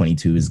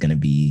 2022 is going to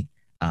be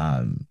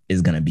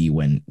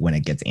when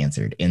it gets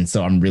answered. And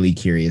so I'm really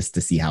curious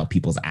to see how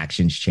people's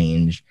actions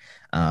change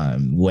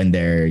when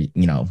they're,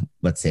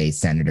 let's say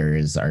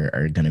senators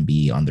are going to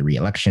be on the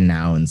re-election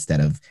now instead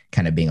of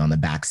kind of being on the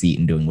backseat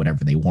and doing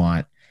whatever they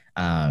want.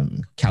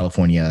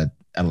 California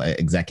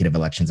executive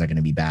elections are going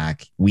to be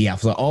back. We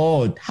have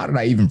how did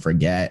I even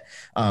forget?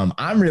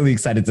 I'm really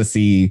excited to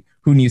see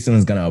who Newsom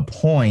is going to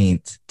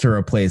appoint to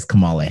replace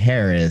Kamala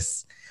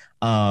Harris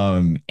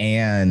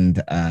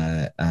and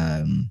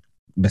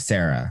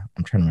Becerra.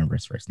 I'm trying to remember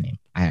his first name.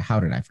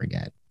 How did I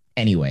forget?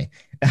 Anyway,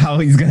 I'm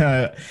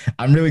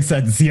really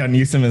excited to see how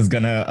Newsom is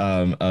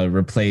gonna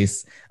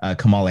replace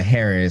Kamala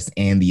Harris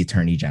and the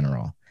Attorney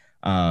General,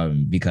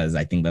 because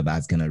I think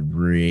that's gonna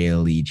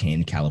really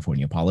change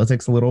California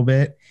politics a little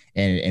bit,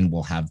 and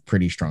will have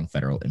pretty strong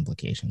federal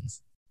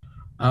implications.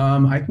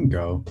 I can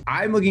go.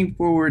 I'm looking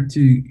forward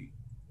to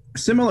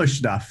similar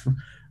stuff,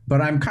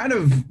 but I'm kind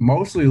of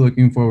mostly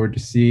looking forward to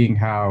seeing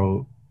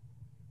how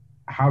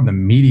the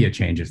media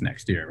changes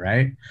next year,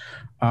 right?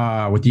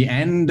 With the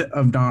end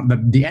of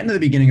the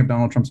beginning of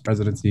Donald Trump's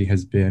presidency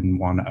has been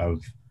one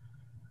of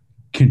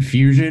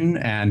confusion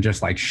and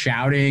just like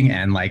shouting,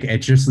 and like it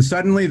just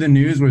suddenly the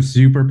news was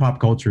super pop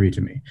culture-y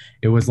to me.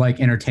 It was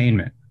like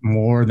entertainment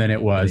more than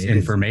it was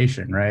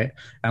information, right?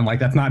 And like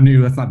that's not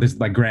new. That's not this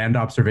like grand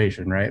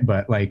observation, right?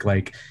 But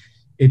like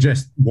it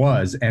just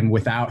was, and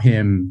without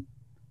him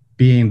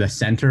being the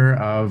center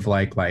of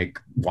like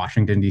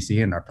Washington,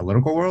 D.C. and our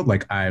political world,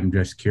 like I'm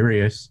just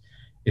curious,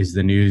 is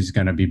the news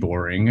going to be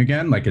boring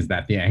again? Like, is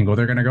that the angle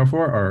they're going to go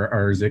for?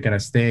 Or is it going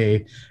to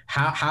stay?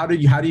 How do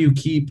you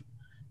keep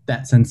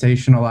that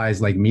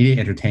sensationalized like media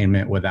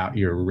entertainment without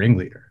your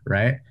ringleader,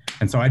 right?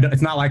 And so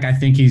it's not like I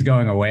think he's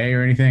going away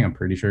or anything. I'm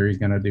pretty sure he's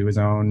going to do his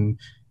own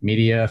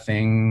media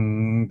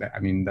thing. I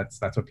mean, that's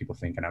what people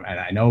think. And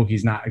I know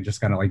he's not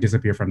just going to like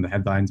disappear from the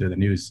headlines or the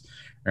news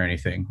or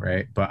anything,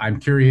 right? But I'm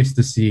curious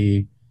to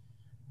see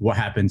what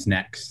happens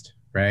next,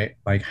 right?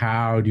 Like,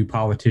 how do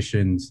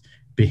politicians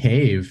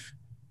behave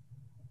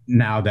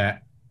now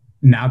that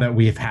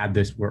we've had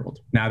this world,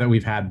 now that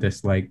we've had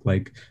this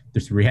like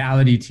this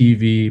reality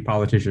TV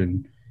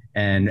politician,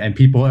 and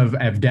people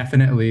have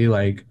definitely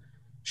like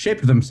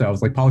shaped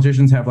themselves, like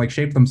politicians have like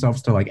shaped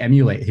themselves to like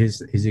emulate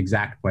his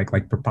exact like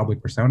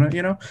public persona,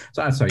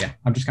 so yeah,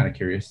 I'm just kind of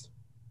curious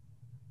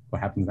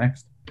what happens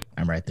next.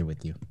 I'm right there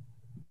with you.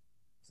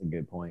 That's a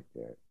good point,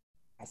 Jared.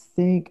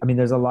 I mean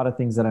there's a lot of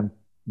things that I'm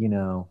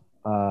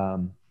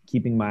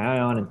keeping my eye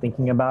on and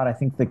thinking about. I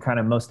think the kind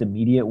of most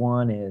immediate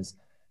one is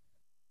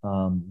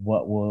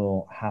what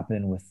will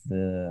happen with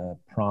the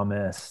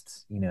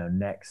promised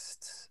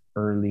next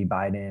early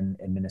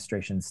Biden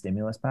administration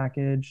stimulus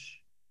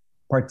package,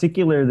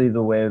 particularly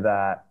the way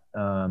that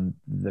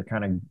the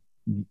kind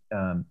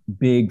of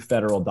big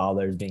federal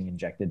dollars being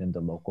injected into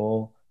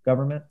local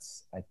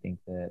governments. I think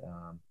that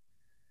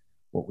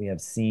what we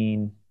have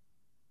seen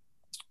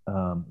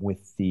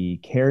with the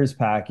CARES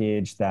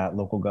package that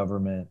local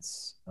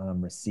governments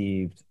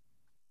received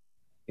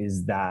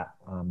is that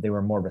they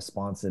were more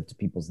responsive to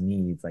people's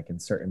needs, like in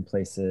certain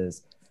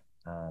places,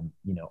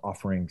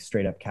 offering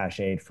straight up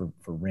cash aid for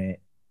rent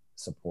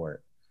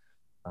support,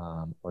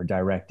 or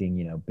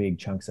directing, big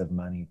chunks of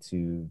money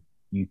to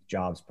youth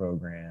jobs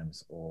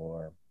programs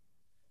or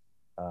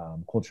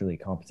culturally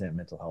competent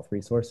mental health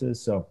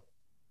resources. So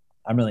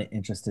I'm really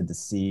interested to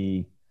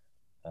see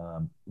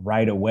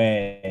right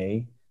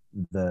away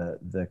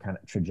the kind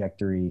of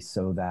trajectory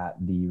so that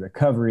the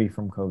recovery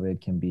from COVID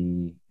can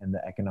be, and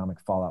the economic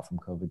fallout from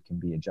COVID can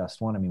be a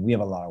just one. I mean, we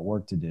have a lot of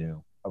work to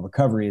do. A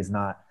recovery is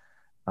not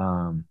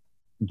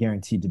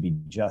guaranteed to be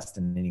just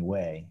in any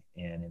way.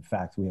 And in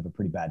fact, we have a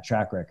pretty bad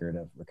track record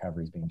of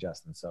recoveries being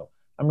just. And so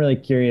I'm really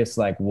curious,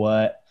 like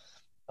what,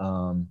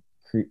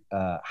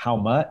 how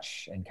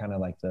much, and kind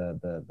of like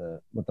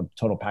what the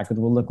total package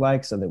will look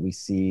like, so that we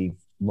see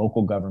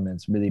local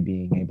governments really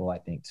being able, I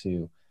think,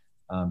 to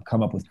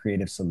come up with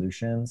creative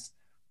solutions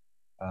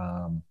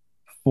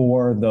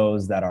for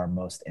those that are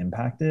most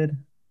impacted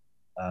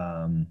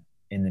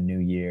in the new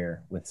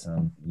year with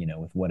some,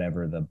 with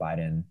whatever the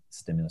Biden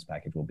stimulus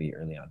package will be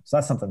early on. So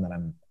that's something that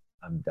I'm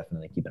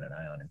definitely keeping an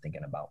eye on and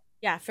thinking about.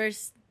 Yeah,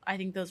 first, I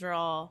think those are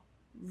all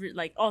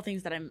all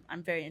things that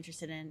I'm very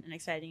interested in and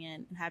excited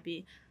in and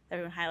happy that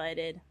everyone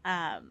highlighted.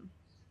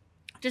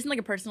 Just in like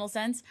a personal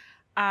sense,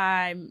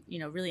 I'm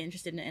really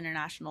interested in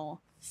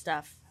international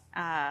stuff.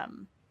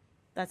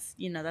 That's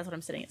what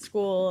I'm studying at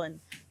school,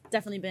 and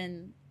definitely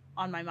been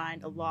on my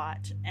mind a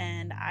lot.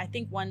 And I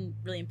think one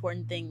really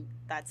important thing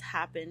that's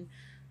happened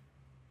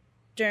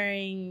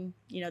during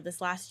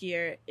this last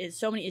year is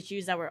so many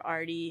issues that were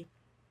already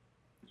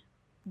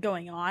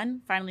going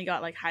on finally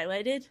got like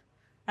highlighted,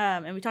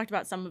 and we talked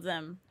about some of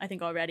them I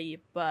think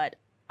already, but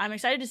I'm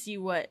excited to see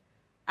what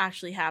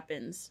actually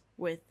happens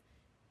with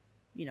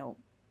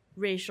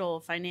racial,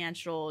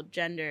 financial,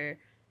 gender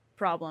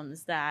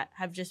problems that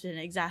have just been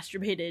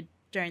exacerbated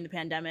during the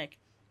pandemic,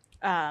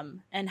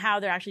 and how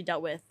they're actually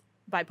dealt with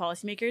by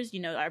policymakers.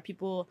 Are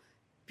people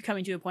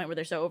coming to a point where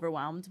they're so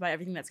overwhelmed by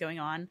everything that's going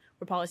on,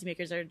 where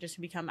policymakers are just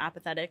become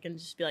apathetic and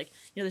just be like,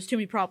 there's too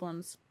many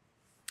problems,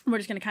 we're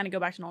just going to kind of go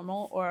back to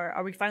normal? Or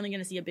are we finally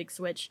going to see a big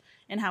switch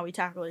in how we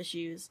tackle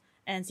issues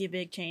and see a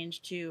big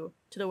change to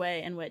the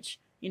way in which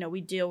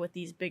we deal with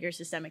these bigger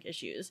systemic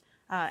issues?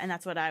 And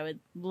that's what I would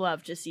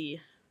love to see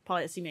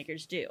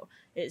policymakers do,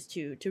 is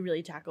to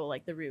really tackle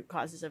like the root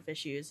causes of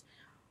issues,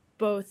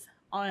 both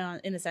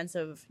in the sense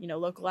of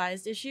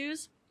localized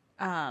issues,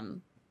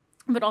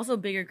 but also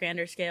bigger,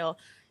 grander scale,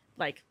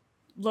 like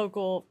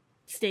local,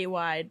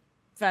 statewide,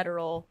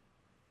 federal,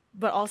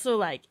 but also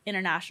like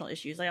international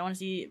issues. Like I want to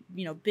see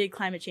big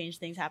climate change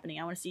things happening.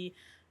 I want to see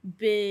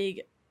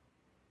big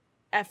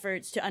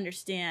efforts to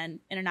understand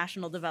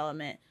international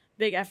development,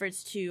 big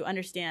efforts to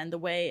understand the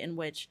way in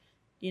which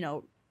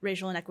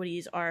racial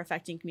inequities are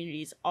affecting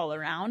communities all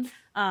around.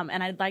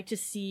 And I'd like to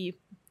see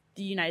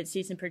the United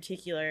States in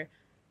particular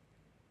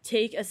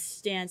take a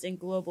stance in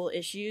global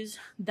issues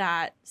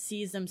that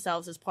sees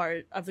themselves as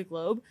part of the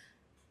globe,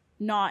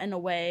 not in a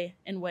way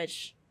in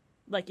which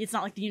like it's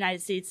not like the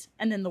United States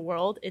and then the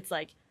world. It's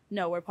like,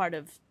 no, we're part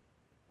of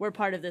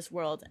this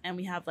world, and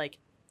we have like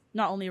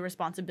not only a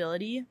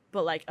responsibility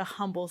but like a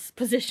humble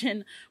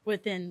position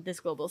within this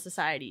global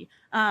society.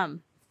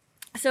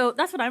 So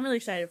that's what I'm really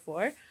excited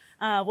for.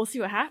 We'll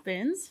see what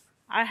happens.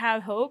 I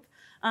have hope.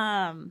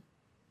 And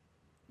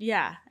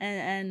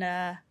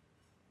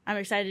I'm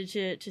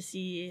excited to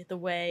see the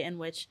way in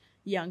which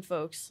young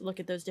folks look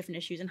at those different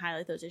issues and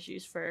highlight those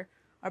issues for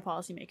our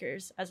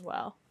policymakers as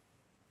well.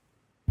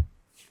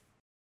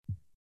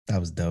 That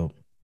was dope.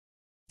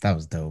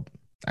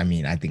 I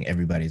mean, I think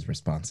everybody's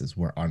responses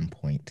were on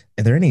point.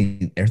 Are there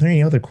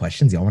any other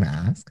questions y'all want to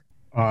ask?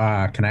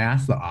 Can I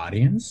ask the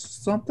audience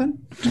something?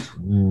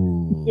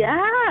 Ooh.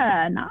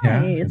 Yeah, nice.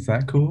 Yeah, is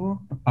that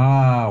cool?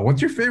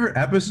 What's your favorite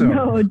episode?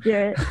 No,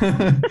 Jarrett.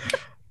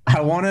 I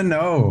want to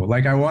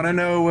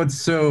know. What's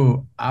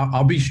so.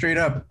 I'll be straight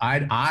up.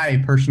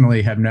 I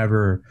personally have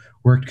never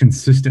worked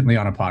consistently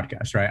on a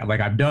podcast, right? Like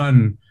I've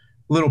done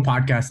little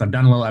podcasts, I've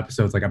done little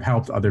episodes, like I've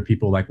helped other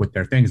people like with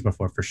their things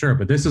before for sure.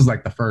 But this is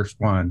like the first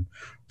one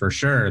for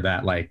sure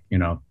that like,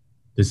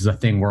 this is a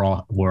thing we're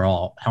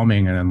all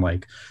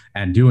helming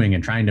and doing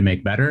and trying to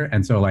make better.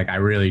 And so like, I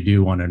really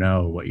do want to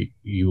know what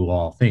you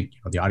all think,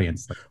 the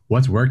audience, like,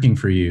 what's working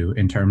for you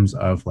in terms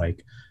of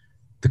like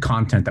the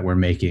content that we're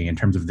making, in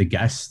terms of the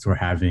guests we're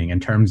having, in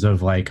terms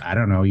of like, I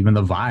don't know, even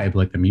the vibe,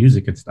 like the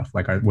music and stuff.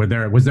 Like, was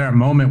there a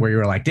moment where you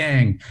were like,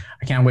 dang,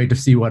 I can't wait to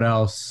see what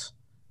else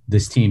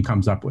this team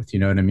comes up with, you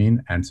know what I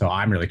mean? And so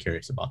I'm really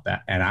curious about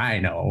that. And I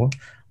know,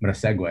 I'm going to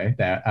segue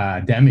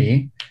that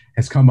Demi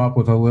has come up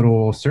with a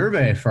little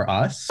survey for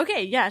us.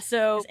 Okay, yeah.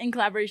 So in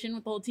collaboration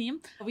with the whole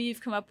team,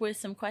 we've come up with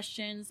some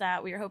questions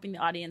that we are hoping the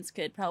audience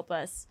could help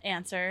us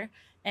answer.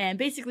 And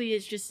basically,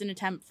 it's just an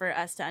attempt for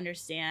us to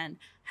understand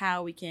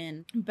how we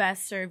can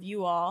best serve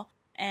you all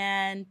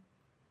and,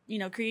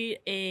 create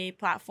a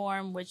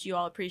platform which you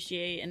all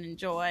appreciate and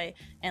enjoy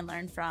and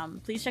learn from.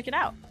 Please check it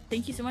out.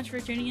 Thank you so much for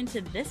tuning into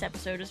this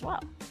episode as well.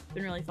 It's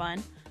been really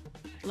fun.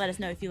 Let us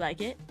know if you like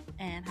it,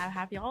 and have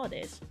happy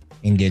holidays.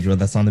 Engage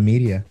with us on the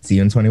media. See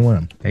you in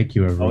 21. Thank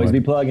you, everyone. Always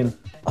be plugging.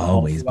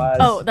 Always.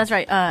 Oh, that's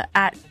right.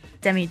 At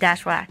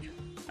Demi-Whack.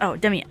 Oh,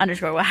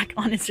 Demi_Whack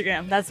on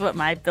Instagram. That's what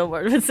my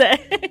billboard would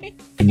say.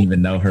 Didn't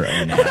even know her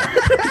own name.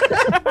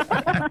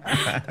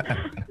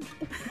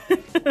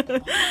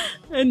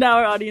 And now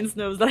our audience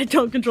knows that I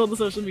don't control the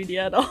social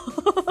media at all.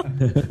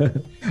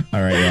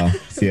 All right, y'all.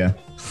 See ya.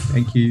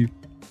 Thank you.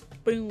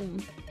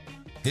 Boom.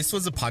 This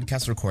was a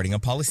podcast recording of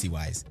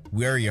PolicyWise.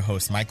 We are your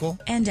hosts, Michael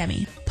and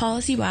Demi.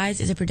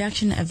 PolicyWise is a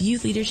production of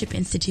Youth Leadership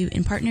Institute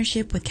in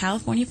partnership with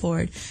California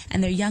Forward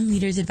and their Young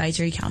Leaders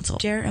Advisory Council.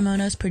 Jarrett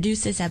Ramonos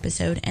produced this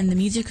episode, and the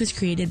music was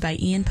created by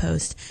Ian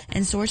Post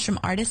and sourced from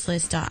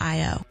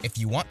artistlist.io. If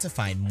you want to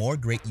find more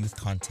great youth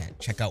content,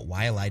 check out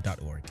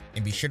YLI.org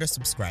and be sure to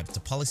subscribe to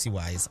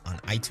PolicyWise on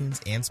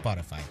iTunes and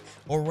Spotify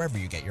or wherever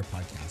you get your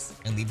podcasts,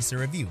 and leave us a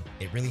review.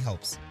 It really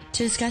helps.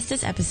 To discuss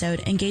this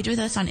episode, engage with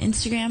us on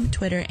Instagram,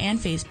 Twitter, and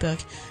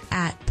Facebook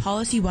at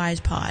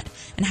PolicyWisePod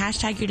and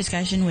hashtag your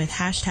discussion with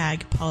hashtag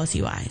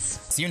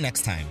PolicyWise. See you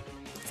next time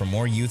for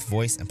more youth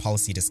voice and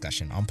policy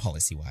discussion on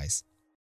PolicyWise.